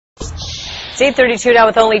It's 8:32 now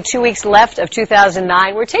with only 2 weeks left of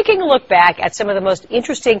 2009. We're taking a look back at some of the most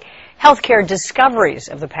interesting healthcare discoveries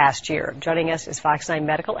of the past year. Joining us is Fox 9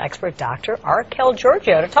 medical expert Dr. Raquel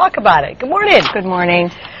Giorgio to talk about it. Good morning. Good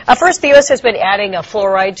morning. First, the U.S. has been adding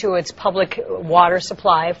fluoride to its public water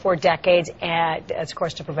supply for decades, and that's, of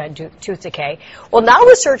course, to prevent tooth decay. Well, now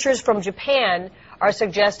researchers from Japan are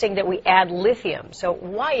suggesting that we add lithium. So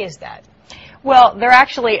why is that? Well, they're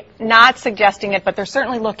actually not suggesting it, but they're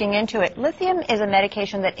certainly looking into it. Lithium is a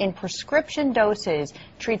medication that in prescription doses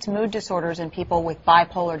treats mood disorders in people with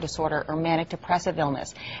bipolar disorder or manic depressive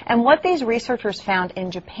illness. And what these researchers found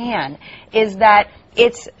in Japan is that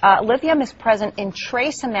lithium is present in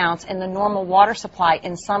trace amounts in the normal water supply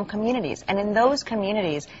in some communities. And in those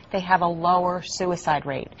communities, they have a lower suicide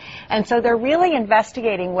rate. And so they're really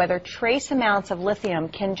investigating whether trace amounts of lithium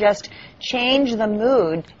can just change the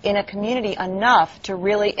mood in a community enough to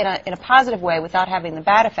really, in a positive way, without having the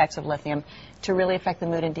bad effects of lithium, to really affect the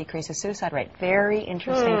mood and decrease the suicide rate. Very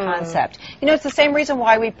interesting concept. You know, it's the same reason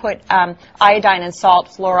why we put iodine and salt,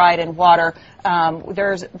 fluoride in water.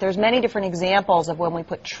 There's many different examples of when we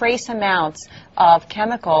put trace amounts of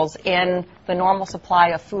chemicals in the normal supply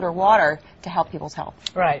of food or water to help people's health.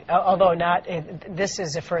 Right. Although this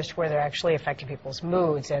is the first where they're actually affecting people's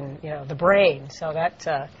moods and, you know, the brain. So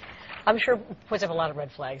that, I'm sure, puts up a lot of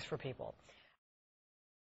red flags for people.